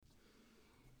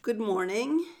Good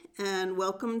morning and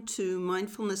welcome to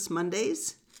Mindfulness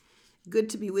Mondays. Good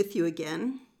to be with you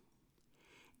again.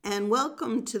 And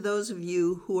welcome to those of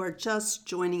you who are just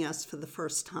joining us for the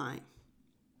first time.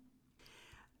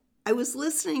 I was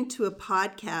listening to a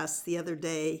podcast the other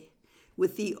day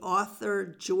with the author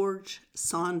George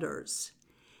Saunders,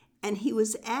 and he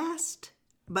was asked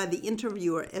by the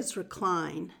interviewer Ezra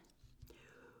Klein,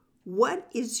 "What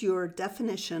is your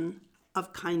definition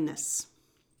of kindness?"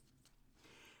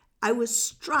 I was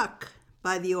struck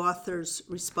by the author's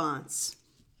response.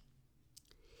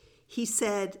 He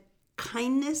said,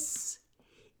 kindness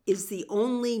is the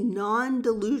only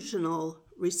non-delusional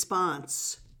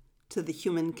response to the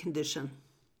human condition.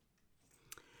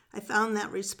 I found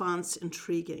that response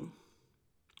intriguing.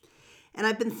 And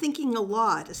I've been thinking a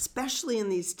lot, especially in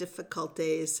these difficult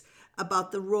days,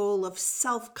 about the role of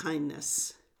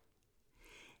self-kindness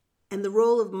and the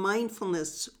role of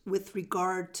mindfulness with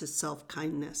regard to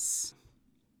self-kindness.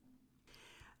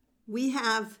 We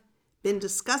have been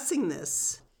discussing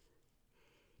this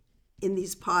in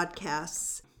these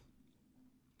podcasts,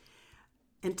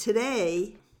 and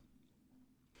today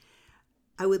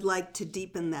I would like to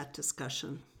deepen that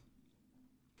discussion.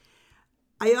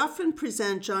 I often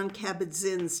present Jon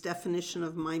Kabat-Zinn's definition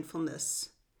of mindfulness,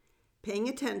 paying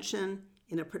attention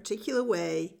in a particular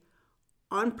way,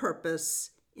 on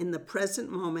purpose, in the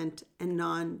present moment and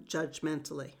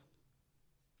non-judgmentally.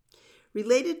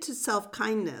 Related to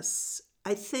self-kindness,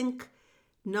 I think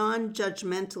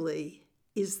non-judgmentally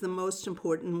is the most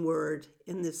important word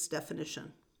in this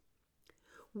definition.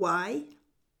 Why?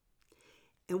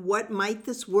 And what might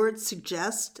this word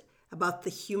suggest about the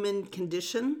human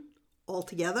condition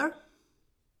altogether?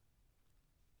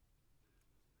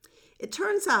 It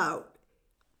turns out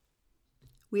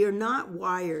we are not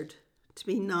wired to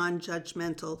be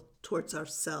non-judgmental towards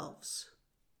ourselves.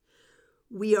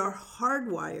 We are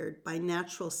hardwired by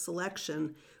natural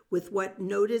selection with what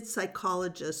noted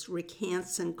psychologist Rick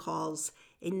Hanson calls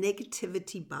a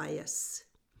negativity bias.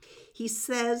 He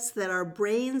says that our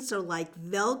brains are like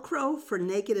Velcro for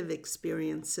negative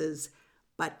experiences,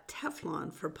 but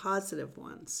Teflon for positive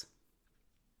ones.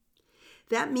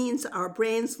 That means our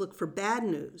brains look for bad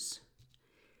news,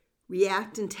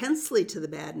 react intensely to the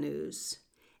bad news,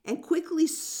 and quickly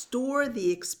store the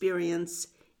experience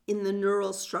in the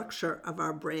neural structure of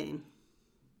our brain.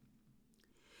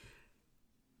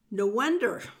 No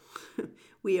wonder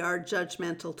we are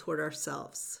judgmental toward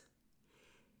ourselves.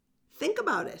 Think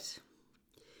about it.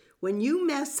 When you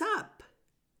mess up,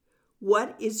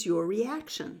 what is your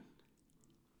reaction?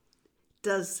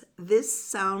 Does this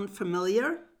sound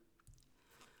familiar?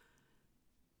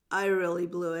 I really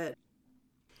blew it.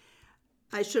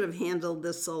 I should have handled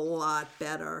this a lot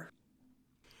better.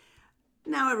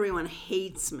 Now everyone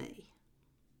hates me.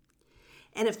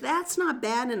 And if that's not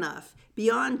bad enough,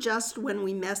 beyond just when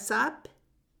we mess up,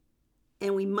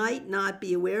 and we might not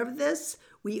be aware of this,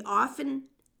 we often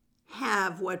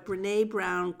have what Brené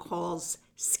Brown calls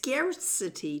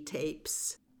scarcity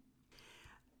tapes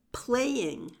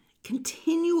playing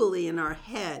continually in our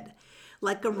head,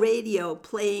 like a radio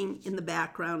playing in the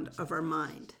background of our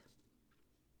mind.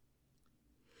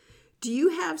 Do you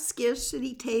have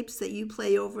scarcity tapes that you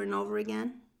play over and over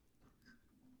again?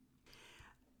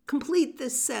 Complete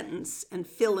this sentence and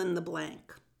fill in the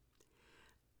blank.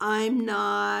 I'm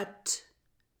not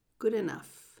good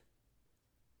enough,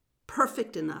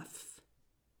 perfect enough,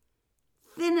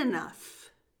 thin enough,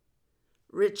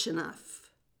 rich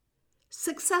enough,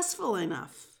 successful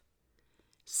enough,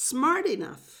 smart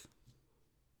enough.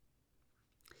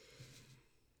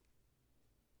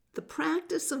 The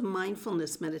practice of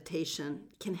mindfulness meditation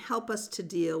can help us to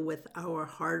deal with our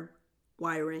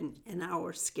hardwiring and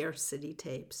our scarcity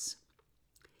tapes.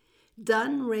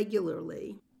 Done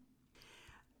regularly,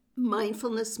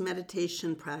 mindfulness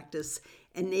meditation practice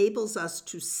enables us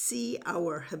to see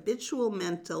our habitual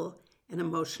mental and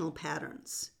emotional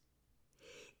patterns.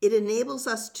 It enables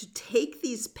us to take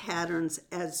these patterns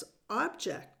as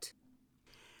object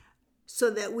so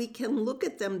that we can look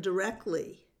at them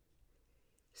directly,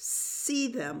 see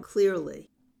them clearly.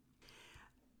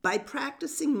 By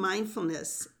practicing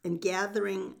mindfulness and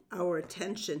gathering our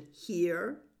attention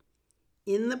here,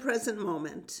 in the present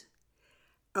moment,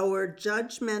 our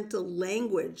judgmental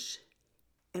language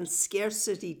and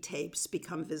scarcity tapes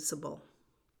become visible.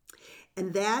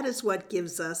 And that is what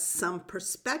gives us some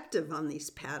perspective on these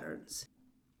patterns.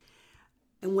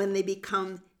 And when they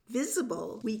become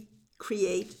visible, we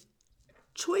create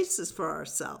choices for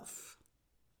ourselves.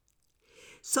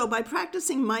 So by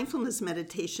practicing mindfulness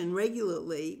meditation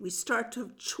regularly, we start to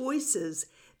have choices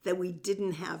that we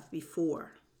didn't have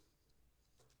before.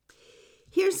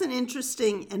 Here's an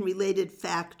interesting and related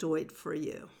factoid for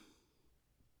you.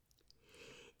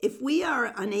 If we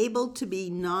are unable to be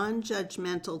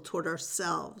non-judgmental toward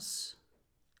ourselves,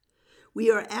 we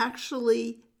are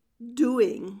actually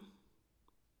doing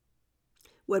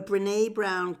what Brené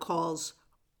Brown calls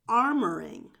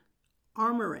armoring.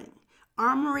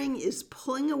 Armoring is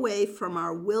pulling away from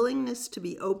our willingness to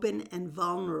be open and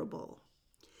vulnerable,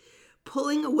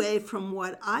 pulling away from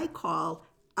what I call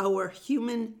our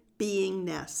human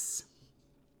beingness.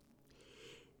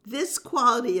 This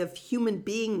quality of human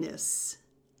beingness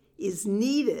is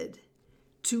needed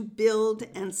to build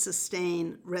and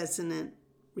sustain resonant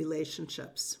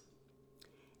relationships.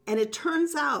 And it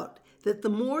turns out that the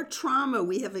more trauma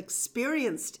we have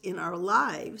experienced in our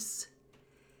lives,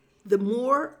 the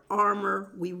more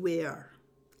armor we wear,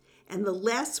 and the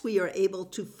less we are able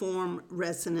to form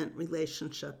resonant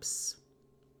relationships.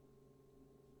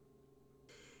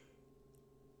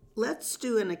 Let's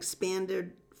do an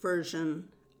expanded version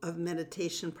of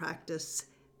meditation practice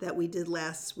that we did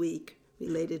last week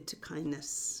related to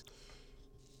kindness.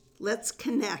 Let's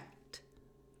connect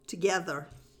together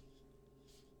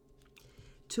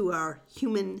to our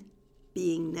human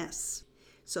beingness.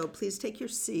 So please take your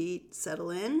seat, settle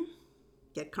in,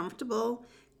 get comfortable.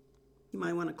 You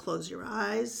might want to close your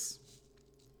eyes.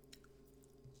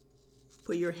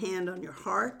 Put your hand on your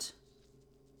heart.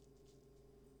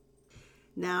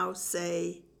 Now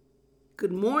say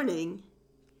good morning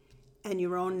and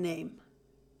your own name.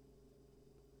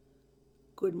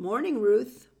 Good morning,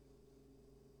 Ruth.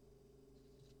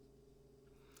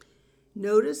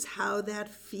 Notice how that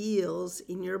feels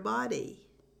in your body.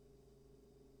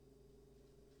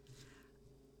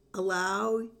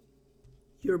 Allow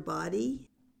your body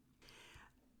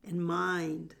and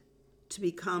mind to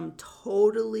become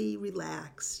totally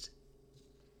relaxed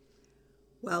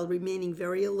while remaining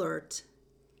very alert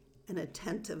and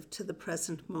attentive to the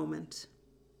present moment.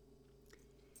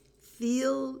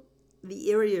 Feel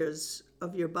the areas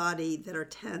of your body that are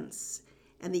tense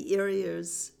and the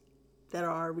areas that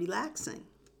are relaxing.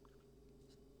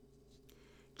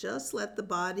 Just let the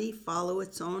body follow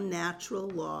its own natural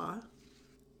law.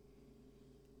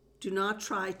 Do not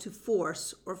try to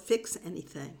force or fix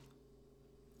anything.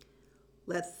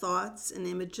 Let thoughts and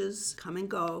images come and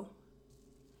go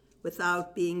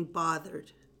without being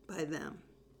bothered by them.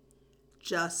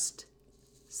 Just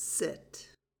sit.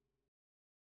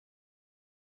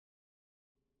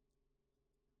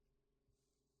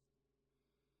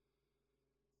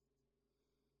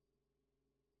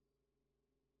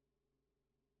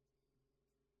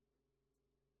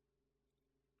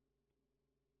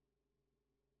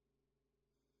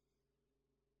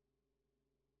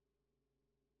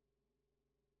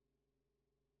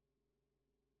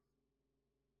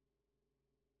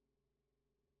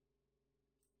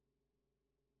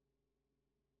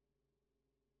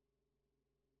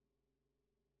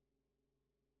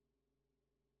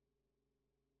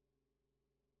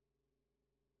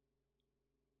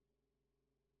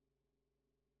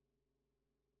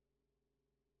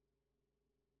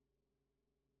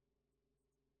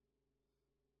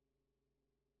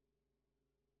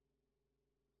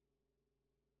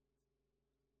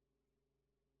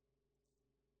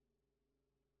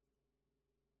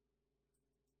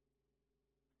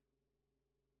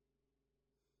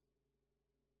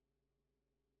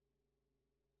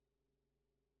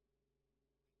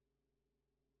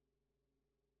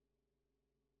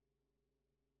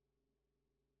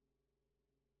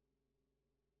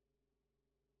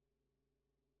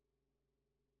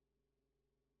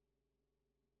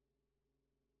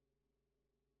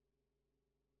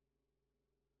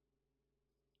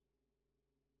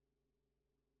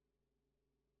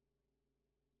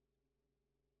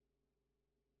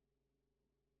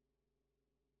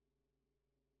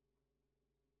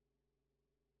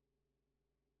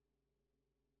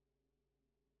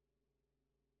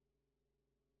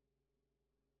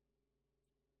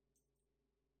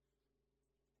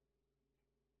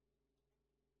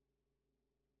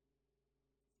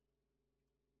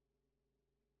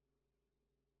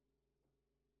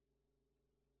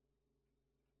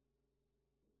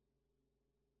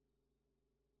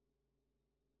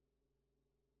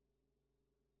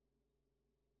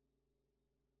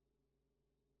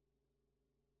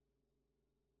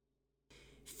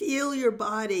 Feel your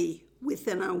body with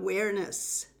an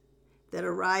awareness that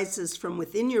arises from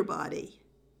within your body,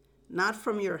 not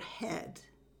from your head.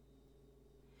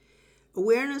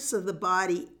 Awareness of the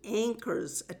body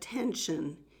anchors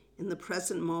attention in the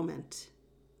present moment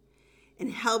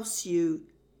and helps you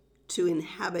to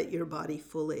inhabit your body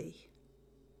fully.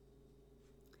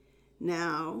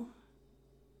 Now,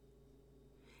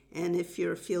 And if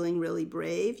you're feeling really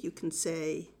brave, you can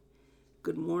say,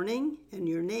 good morning, and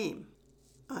your name.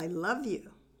 I love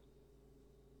you.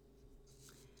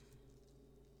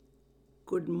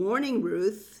 Good morning,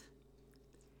 Ruth.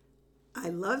 I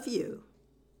love you.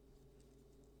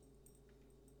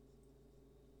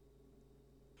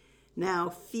 Now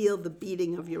feel the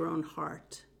beating of your own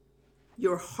heart.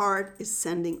 Your heart is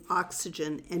sending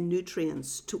oxygen and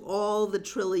nutrients to all the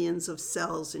trillions of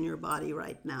cells in your body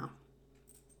right now.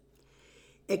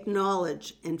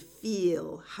 Acknowledge and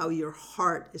feel how your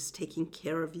heart is taking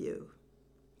care of you.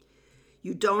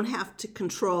 You don't have to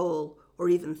control or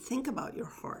even think about your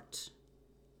heart.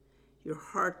 Your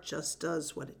heart just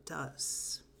does what it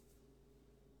does.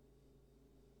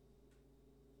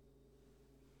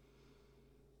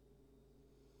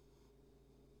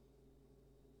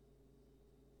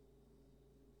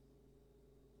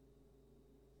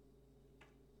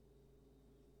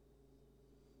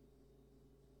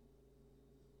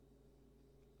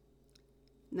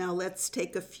 Now let's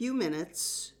take a few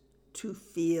minutes to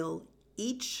feel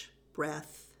each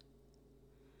breath.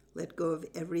 Let go of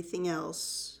everything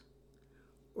else,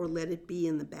 or let it be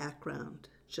in the background.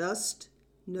 Just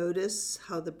notice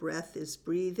how the breath is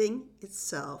breathing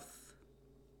itself.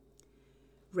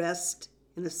 Rest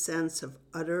in a sense of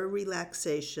utter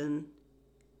relaxation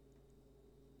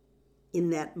in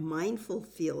that mindful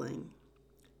feeling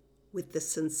with the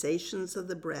sensations of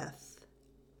the breath.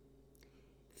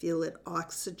 Feel it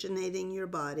oxygenating your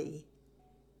body,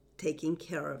 taking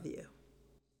care of you.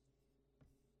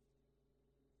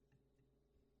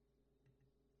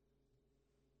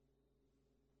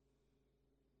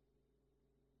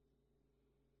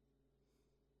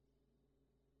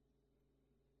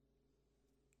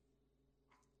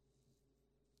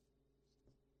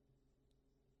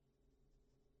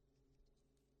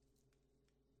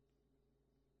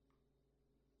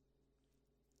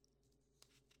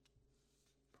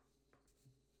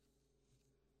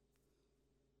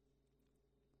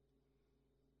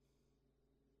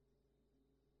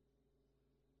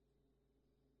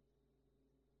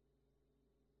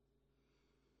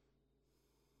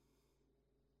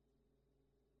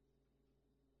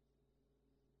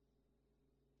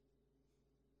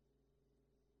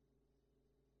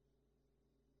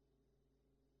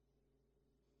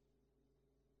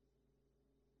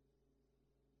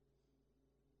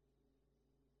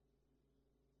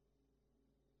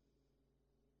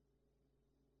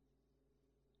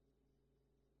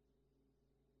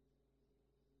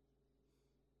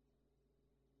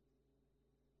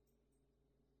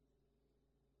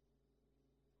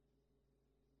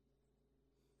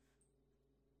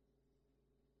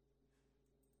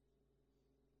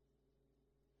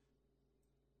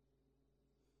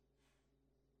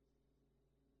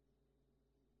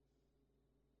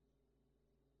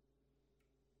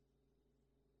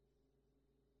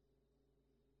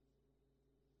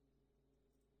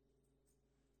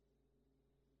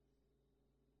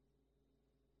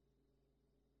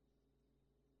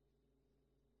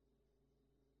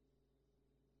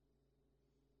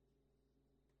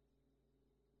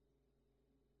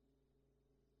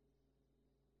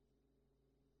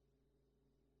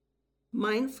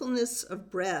 Mindfulness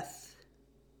of breath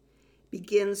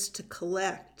begins to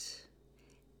collect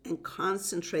and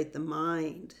concentrate the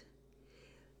mind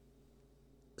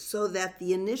so that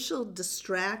the initial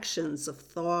distractions of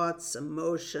thoughts,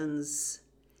 emotions,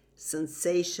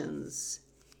 sensations,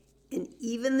 and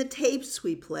even the tapes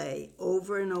we play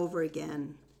over and over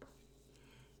again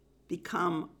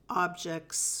become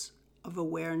objects of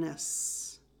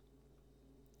awareness.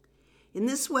 In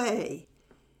this way,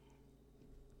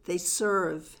 they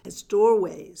serve as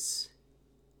doorways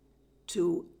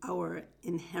to our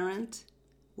inherent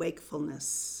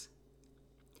wakefulness,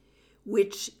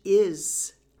 which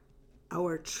is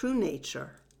our true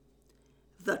nature,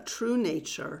 the true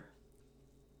nature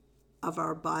of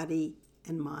our body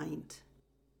and mind.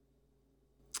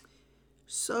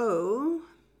 So,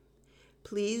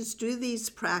 please do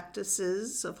these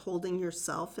practices of holding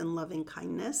yourself in loving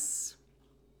kindness.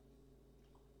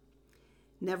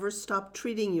 Never stop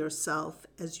treating yourself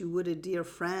as you would a dear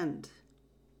friend.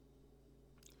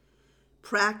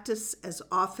 Practice as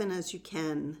often as you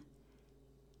can,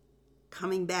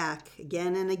 coming back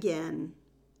again and again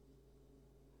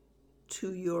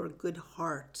to your good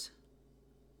heart.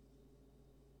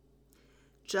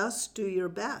 Just do your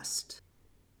best.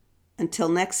 Until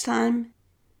next time,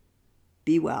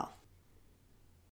 be well.